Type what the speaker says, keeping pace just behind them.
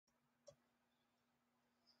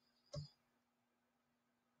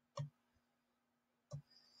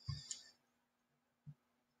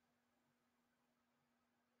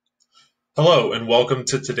Hello and welcome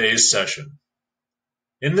to today's session.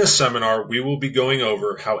 In this seminar, we will be going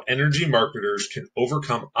over how energy marketers can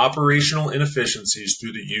overcome operational inefficiencies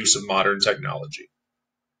through the use of modern technology.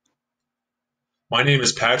 My name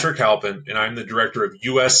is Patrick Halpin, and I'm the Director of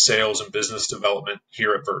U.S. Sales and Business Development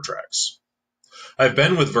here at Vertrax. I've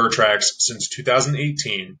been with Vertrax since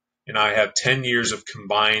 2018, and I have 10 years of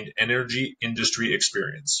combined energy industry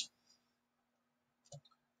experience.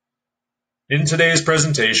 In today's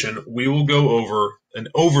presentation, we will go over an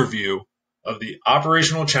overview of the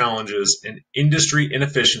operational challenges and industry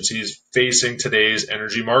inefficiencies facing today's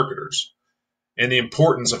energy marketers, and the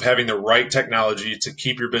importance of having the right technology to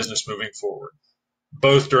keep your business moving forward,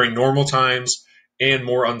 both during normal times and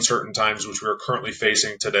more uncertain times which we are currently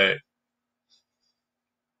facing today.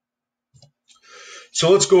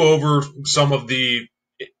 So let's go over some of the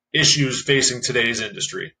issues facing today's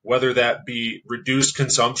industry, whether that be reduced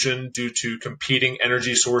consumption due to competing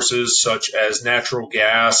energy sources such as natural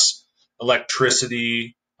gas,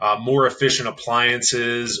 electricity, more efficient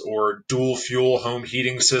appliances, or dual fuel home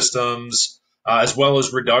heating systems, as well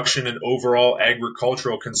as reduction in overall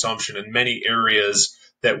agricultural consumption in many areas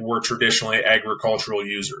that were traditionally agricultural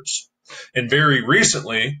users. And very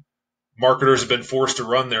recently, marketers have been forced to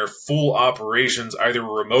run their full operations either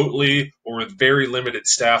remotely or with very limited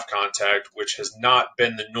staff contact, which has not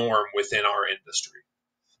been the norm within our industry.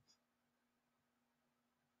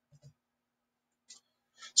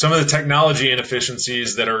 Some of the technology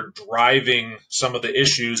inefficiencies that are driving some of the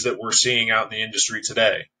issues that we're seeing out in the industry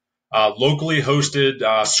today. Locally hosted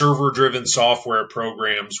server-driven software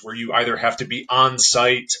programs where you either have to be on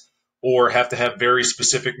site or have to have very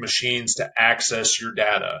specific machines to access your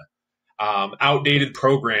data. Outdated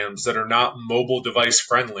programs that are not mobile device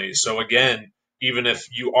friendly. So again, even if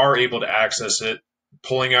you are able to access it,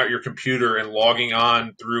 pulling out your computer and logging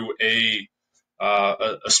on through a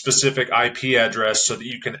specific IP address so that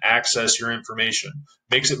you can access your information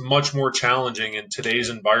makes it much more challenging in today's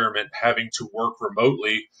environment having to work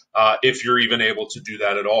remotely if you're even able to do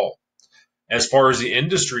that at all. As far as the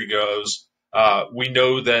industry goes, we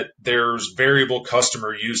know that there's variable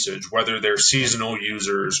customer usage, whether they're seasonal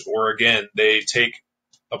users or, again, they take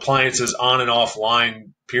appliances on and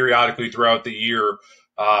offline periodically throughout the year.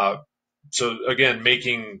 So, again,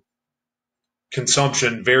 making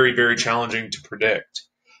consumption very, very challenging to predict.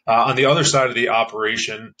 On the other side of the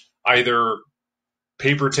operation, either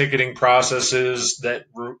paper ticketing processes that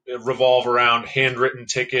revolve around handwritten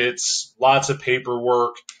tickets, lots of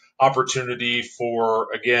paperwork, opportunity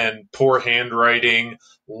for, again, poor handwriting,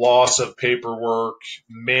 loss of paperwork,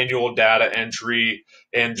 manual data entry,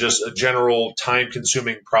 and just a general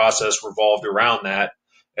time-consuming process revolved around that,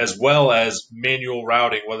 as well as manual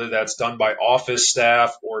routing, whether that's done by office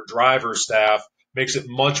staff or driver staff, makes it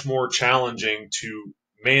much more challenging to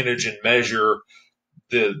manage and measure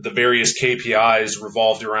the various KPIs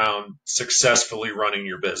revolved around successfully running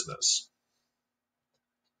your business.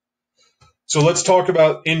 So let's talk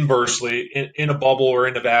about inversely, in a bubble or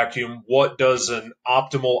in a vacuum, what does an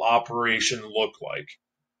optimal operation look like?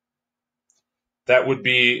 That would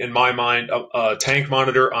be, in my mind, a tank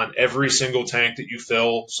monitor on every single tank that you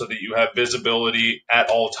fill so that you have visibility at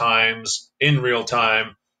all times in real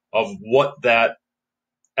time of what that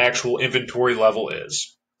actual inventory level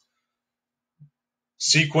is.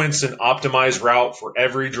 Sequence and optimize route for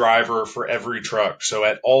every driver, for every truck. So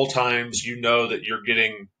at all times, you know that you're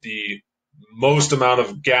getting the most amount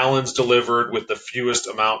of gallons delivered with the fewest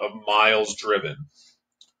amount of miles driven.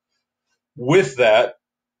 With that,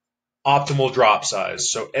 optimal drop size.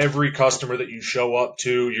 So every customer that you show up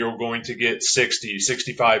to, you're going to get 60,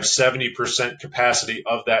 65, 70% capacity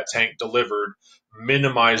of that tank delivered,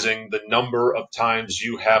 minimizing the number of times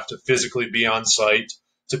you have to physically be on site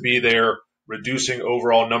to be there, reducing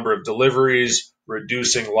overall number of deliveries,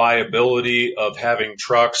 reducing liability of having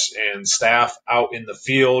trucks and staff out in the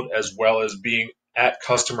field, as well as being at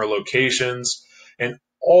customer locations, and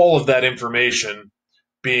all of that information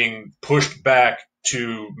being pushed back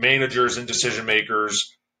to managers and decision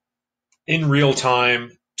makers in real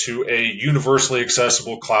time to a universally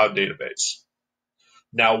accessible cloud database.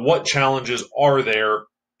 Now, what challenges are there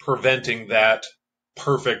preventing that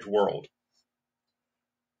perfect world?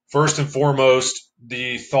 First and foremost,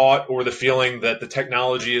 the thought or the feeling that the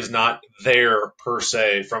technology is not there per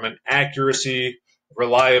se from an accuracy,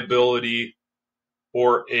 reliability,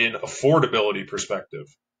 or an affordability perspective.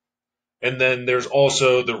 And then there's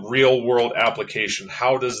also the real world application.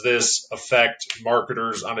 How does this affect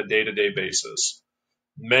marketers on a day-to-day basis?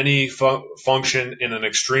 Many function in an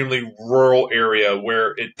extremely rural area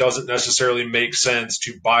where it doesn't necessarily make sense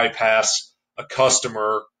to bypass a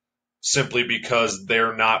customer simply because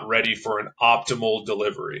they're not ready for an optimal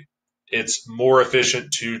delivery. It's more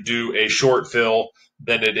efficient to do a short fill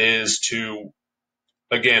than it is to,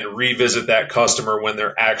 again, revisit that customer when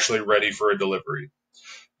they're actually ready for a delivery.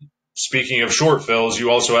 Speaking of short fills, you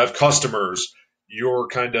also have customers. You're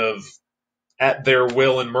kind of at their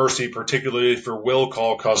will and mercy, particularly for will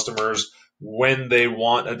call customers. When they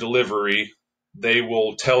want a delivery, they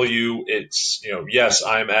will tell you it's, yes,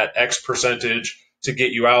 I'm at X percentage to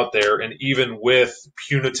get you out there. And even with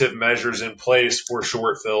punitive measures in place for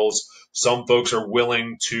short fills, some folks are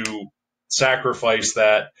willing to sacrifice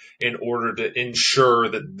that in order to ensure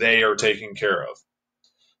that they are taken care of,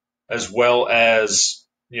 as well as,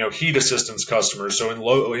 heat assistance customers. So in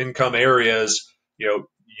low income areas,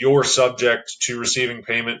 you're subject to receiving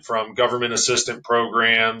payment from government assistance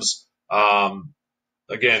programs,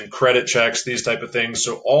 again, credit checks, these type of things.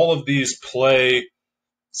 So all of these play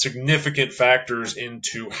significant factors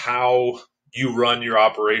into how you run your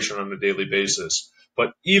operation on a daily basis.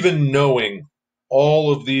 But even knowing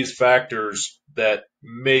all of these factors that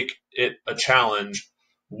make it a challenge,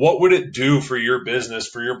 what would it do for your business,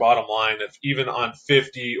 for your bottom line, if even on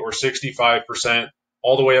 50 or 65%,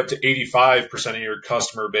 all the way up to 85% of your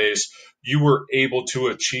customer base, you were able to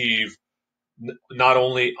achieve not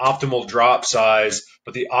only optimal drop size,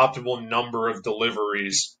 but the optimal number of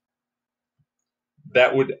deliveries?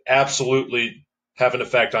 That would absolutely have an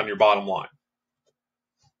effect on your bottom line.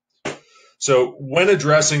 So when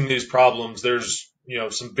addressing these problems, there's,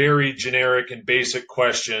 some very generic and basic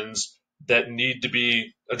questions that need to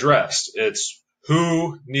be addressed. It's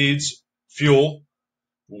who needs fuel,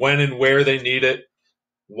 when and where they need it,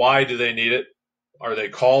 why do they need it? Are they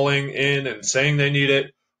calling in and saying they need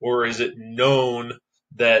it, or is it known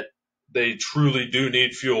that they truly do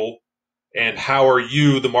need fuel? And how are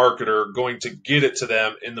you, the marketer, going to get it to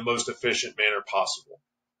them in the most efficient manner possible?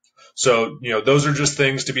 So, those are just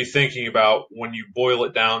things to be thinking about when you boil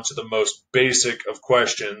it down to the most basic of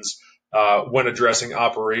questions when addressing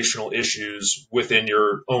operational issues within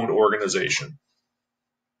your own organization.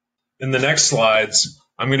 In the next slides,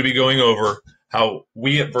 I'm going to be going over how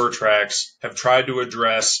we at Vertrax have tried to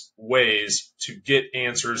address ways to get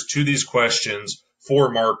answers to these questions for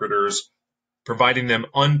marketers, providing them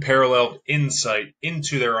unparalleled insight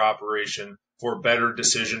into their operation for better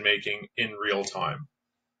decision making in real time.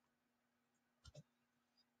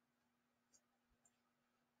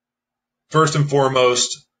 First and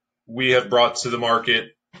foremost, we have brought to the market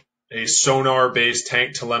a sonar-based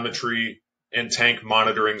tank telemetry and tank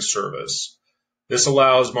monitoring service. This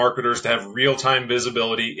allows marketers to have real-time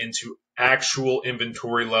visibility into actual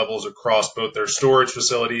inventory levels across both their storage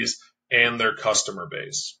facilities and their customer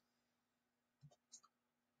base.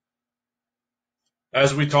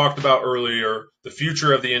 As we talked about earlier, the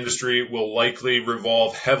future of the industry will likely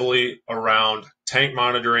revolve heavily around tank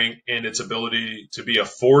monitoring and its ability to be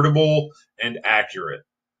affordable and accurate.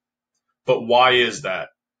 But why is that?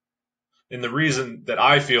 And the reason that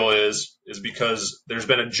I feel is because there's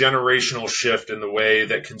been a generational shift in the way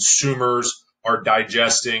that consumers are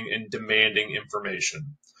digesting and demanding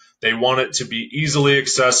information. They want it to be easily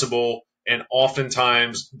accessible, and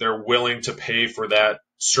oftentimes they're willing to pay for that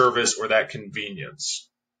service or that convenience.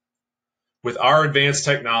 With our advanced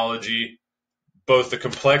technology, both the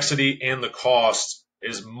complexity and the cost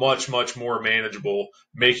is much, much more manageable,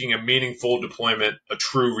 making a meaningful deployment a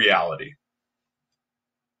true reality.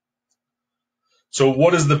 So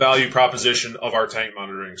what is the value proposition of our tank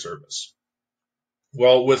monitoring service?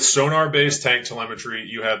 Well, with sonar-based tank telemetry,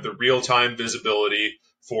 you have the real-time visibility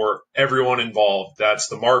for everyone involved. That's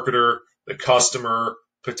the marketer, the customer,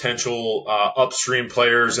 potential upstream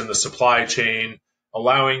players in the supply chain,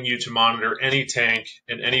 allowing you to monitor any tank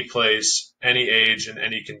in any place, any age, and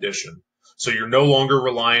any condition. So you're no longer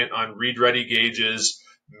reliant on read-ready gauges,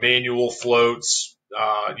 manual floats,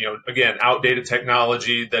 again, outdated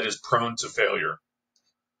technology that is prone to failure.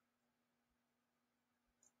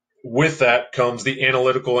 With that comes the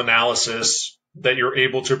analytical analysis that you're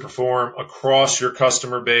able to perform across your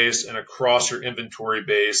customer base and across your inventory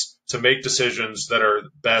base to make decisions that are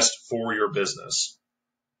best for your business.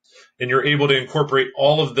 And you're able to incorporate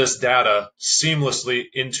all of this data seamlessly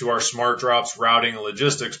into our Smart Drops routing and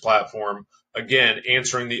logistics platform, again,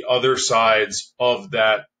 answering the other sides of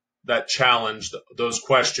that challenge, those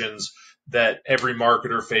questions that every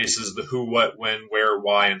marketer faces: the who, what, when, where,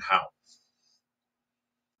 why, and how.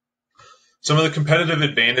 Some of the competitive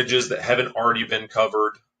advantages that haven't already been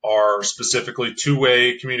covered are specifically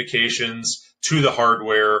two-way communications to the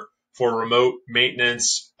hardware for remote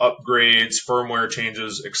maintenance, upgrades, firmware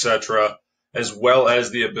changes, etc., as well as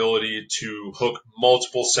the ability to hook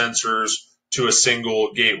multiple sensors to a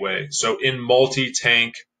single gateway. So in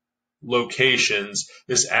multi-tank locations,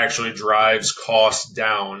 this actually drives costs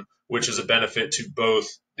down, which is a benefit to both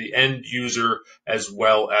the end user as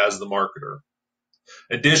well as the marketer.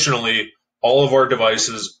 Additionally, all of our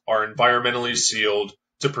devices are environmentally sealed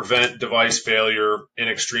to prevent device failure in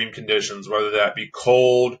extreme conditions, whether that be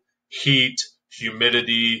cold, heat,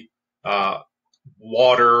 humidity,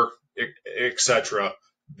 water, etc.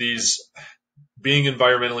 These being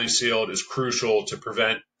environmentally sealed is crucial to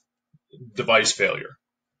prevent device failure.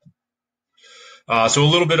 So a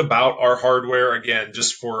little bit about our hardware, again,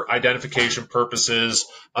 just for identification purposes.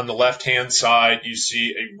 On the left-hand side, you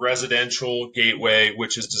see a residential gateway,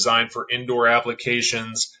 which is designed for indoor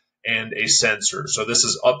applications, and a sensor. So this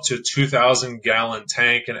is up to 2,000-gallon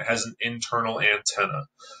tank, and it has an internal antenna.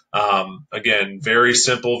 Again, very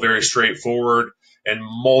simple, very straightforward, and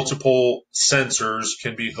multiple sensors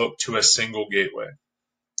can be hooked to a single gateway.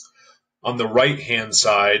 On the right-hand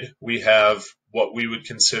side, we have what we would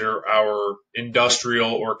consider our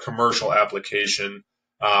industrial or commercial application,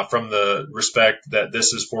 from the respect that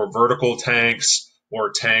this is for vertical tanks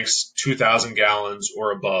or tanks 2,000 gallons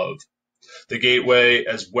or above. The gateway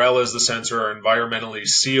as well as the sensor are environmentally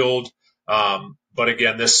sealed, but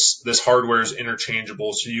again, this hardware is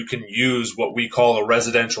interchangeable, so you can use what we call a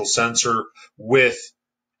residential sensor with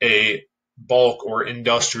a bulk or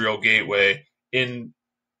industrial gateway in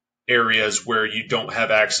areas where you don't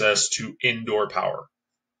have access to indoor power.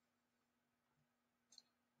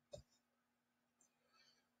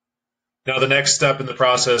 Now, the next step in the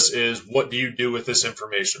process is, what do you do with this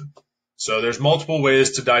information? So there's multiple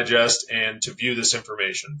ways to digest and to view this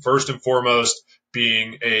information. First and foremost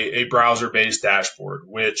being a browser-based dashboard,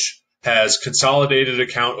 which has consolidated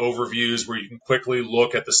account overviews where you can quickly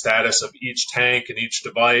look at the status of each tank and each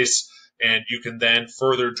device, and you can then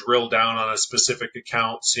further drill down on a specific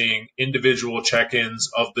account, seeing individual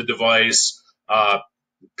check-ins of the device,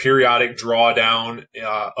 periodic drawdown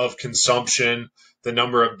of consumption, the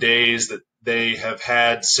number of days that they have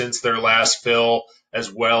had since their last fill,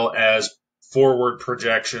 as well as forward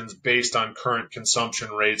projections based on current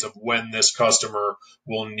consumption rates of when this customer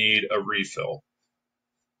will need a refill.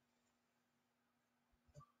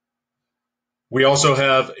 We also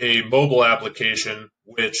have a mobile application,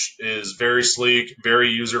 which is very sleek, very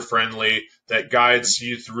user-friendly, that guides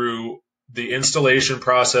you through the installation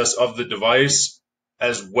process of the device,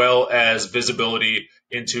 as well as visibility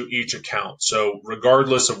into each account. So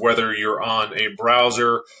regardless of whether you're on a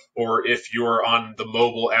browser or if you're on the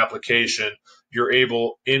mobile application, you're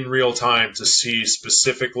able in real time to see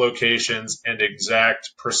specific locations and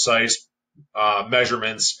exact, precise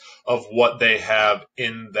measurements of what they have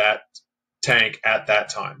in that tank at that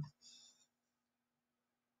time.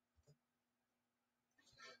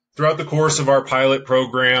 Throughout the course of our pilot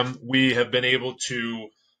program, we have been able to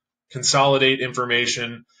consolidate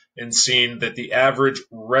information and seen that the average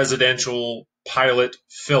residential pilot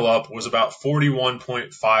fill-up was about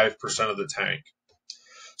 41.5% of the tank.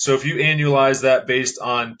 So if you annualize that based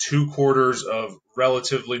on 2 quarters of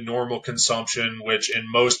relatively normal consumption, which in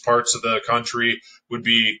most parts of the country would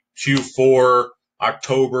be Q4,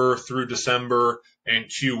 October through December, and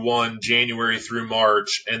Q1, January through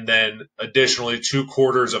March, and then additionally 2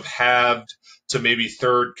 quarters of halved to maybe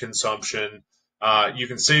third consumption, you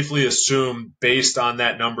can safely assume, based on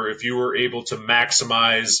that number, if you were able to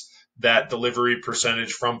maximize that delivery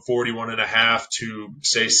percentage from 41.5 to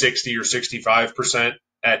say 60 or 65%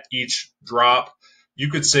 at each drop, you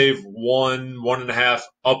could save 1.5,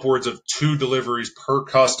 upwards of 2 deliveries per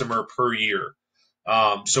customer per year.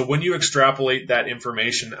 So when you extrapolate that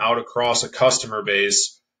information out across a customer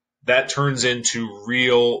base, that turns into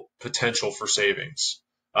real potential for savings.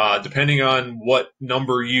 Depending on what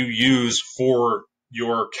number you use for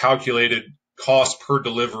your calculated cost per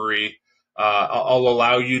delivery, I'll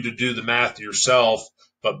allow you to do the math yourself,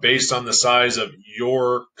 but based on the size of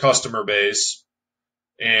your customer base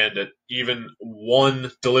and even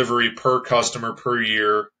 1 delivery per customer per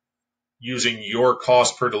year using your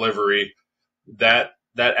cost per delivery, that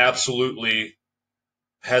absolutely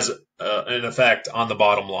has an effect on the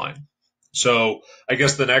bottom line. So I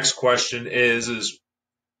guess the next question is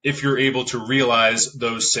if you're able to realize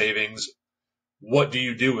those savings, what do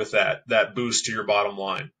you do with that boost to your bottom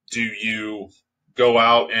line? Do you go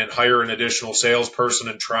out and hire an additional salesperson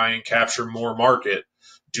and try and capture more market?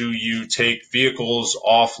 Do you take vehicles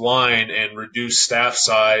offline and reduce staff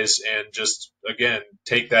size and just, again,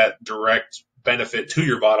 take that direct benefit to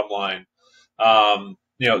your bottom line?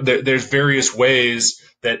 There's various ways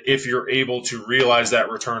that if you're able to realize that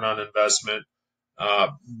return on investment,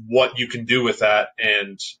 what you can do with that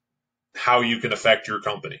and how you can affect your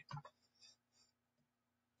company.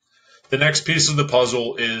 The next piece of the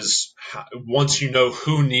puzzle is once you know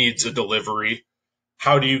who needs a delivery,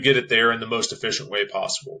 how do you get it there in the most efficient way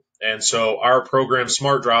possible? And so our program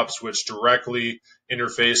Smart Drops, which directly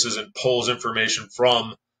interfaces and pulls information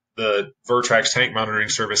from the Vertrax tank monitoring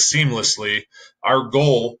service seamlessly, our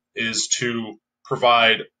goal is to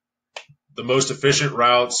provide the most efficient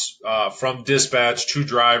routes from dispatch to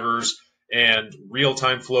drivers and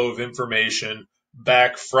real-time flow of information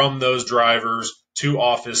back from those drivers to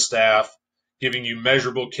office staff, giving you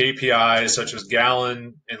measurable KPIs such as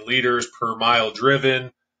gallon and liters per mile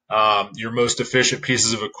driven, your most efficient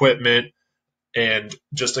pieces of equipment, and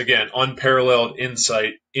just, again, unparalleled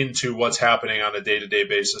insight into what's happening on a day-to-day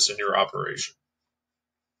basis in your operation.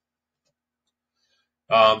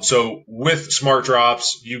 So with Smart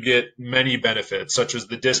Drops, you get many benefits, such as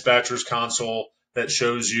the dispatcher's console that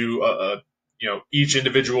shows you, each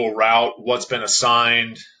individual route, what's been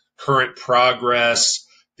assigned, current progress,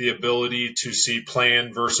 the ability to see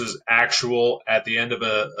planned versus actual at the end of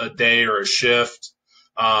a day or a shift,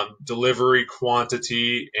 delivery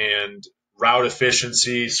quantity and route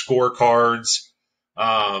efficiency, scorecards.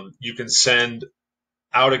 You can send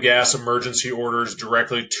out of gas emergency orders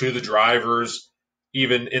directly to the drivers,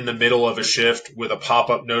 even in the middle of a shift with a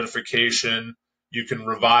pop-up notification. You can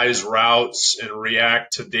revise routes and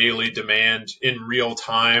react to daily demand in real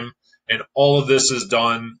time. And all of this is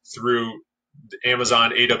done through the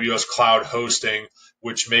Amazon AWS cloud hosting,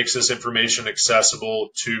 which makes this information accessible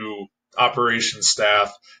to operations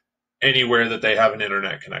staff anywhere that they have an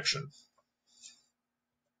internet connection.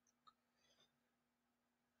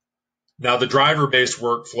 Now, the driver-based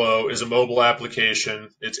workflow is a mobile application.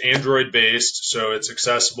 It's Android-based, so it's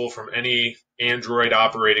accessible from any Android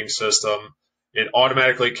operating system. It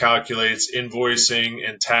automatically calculates invoicing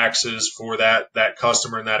and taxes for that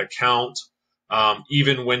customer and that account.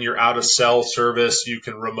 Even when you're out of cell service, you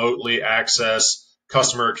can remotely access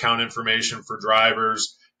customer account information for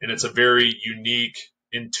drivers, and it's a very unique,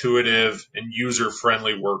 intuitive, and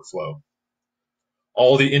user-friendly workflow.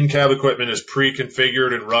 All the in-cab equipment is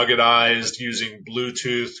pre-configured and ruggedized using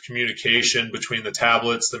Bluetooth communication between the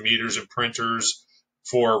tablets, the meters, and printers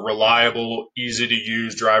for reliable,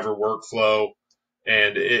 easy-to-use driver workflow.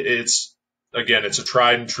 And it's a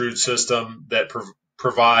tried and true system that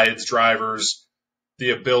provides drivers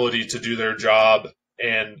the ability to do their job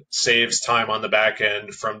and saves time on the back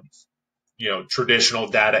end from, traditional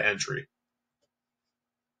data entry.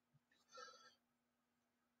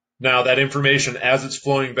 Now, that information, as it's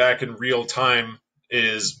flowing back in real time,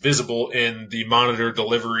 is visible in the monitor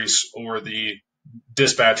deliveries or the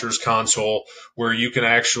dispatcher's console, where you can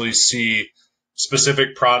actually see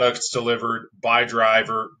specific products delivered by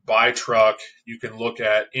driver, by truck. You can look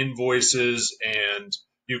at invoices, and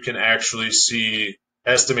you can actually see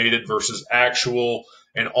estimated versus actual,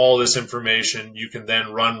 and all this information you can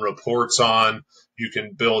then run reports on. You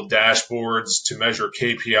can build dashboards to measure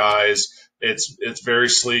KPIs. It's very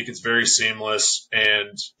sleek, it's very seamless,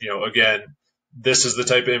 and again, this is the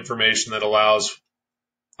type of information that allows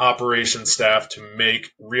operations staff to make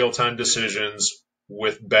real-time decisions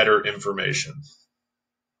with better information.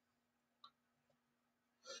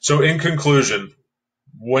 So in conclusion,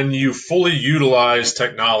 when you fully utilize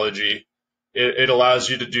technology, it allows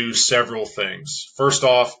you to do several things. First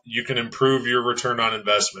off, you can improve your return on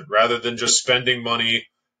investment rather than just spending money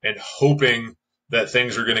and hoping that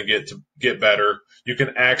things are going to get better. You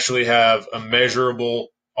can actually have a measurable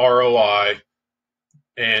ROI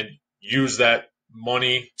and use that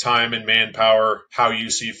money, time, and manpower how you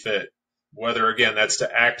see fit. Whether, again, that's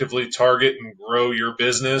to actively target and grow your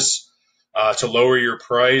business, to lower your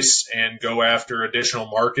price and go after additional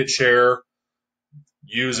market share,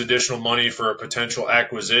 use additional money for a potential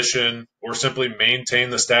acquisition, or simply maintain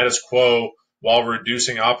the status quo while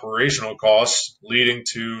reducing operational costs, leading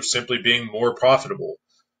to simply being more profitable.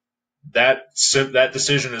 That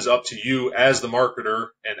decision is up to you as the marketer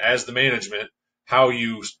and as the management, how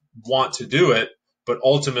you want to do it, but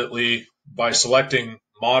ultimately by selecting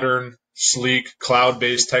modern, sleek,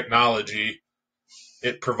 cloud-based technology,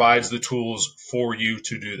 it provides the tools for you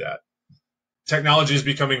to do that. Technology is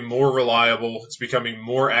becoming more reliable, it's becoming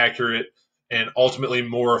more accurate, and ultimately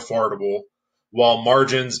more affordable, while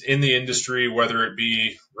margins in the industry, whether it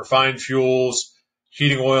be refined fuels,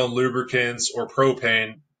 heating oil and lubricants, or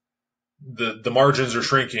propane, the margins are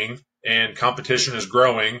shrinking and competition is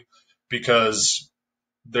growing because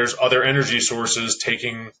there's other energy sources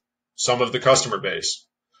taking some of the customer base.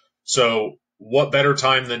 So what better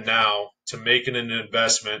time than now to make an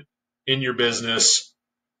investment in your business,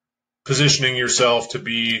 positioning yourself to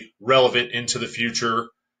be relevant into the future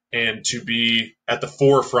and to be at the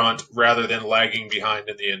forefront rather than lagging behind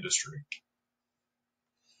in the industry.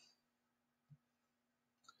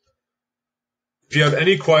 If you have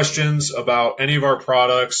any questions about any of our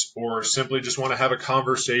products or simply just want to have a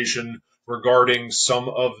conversation regarding some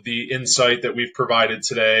of the insight that we've provided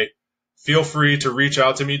today, feel free to reach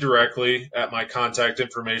out to me directly at my contact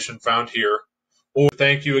information found here. Or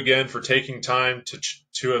thank you again for taking time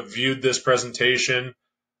to have viewed this presentation.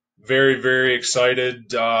 Very, very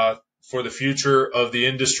excited for the future of the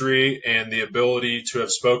industry and the ability to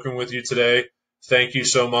have spoken with you today. Thank you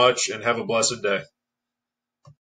so much and have a blessed day.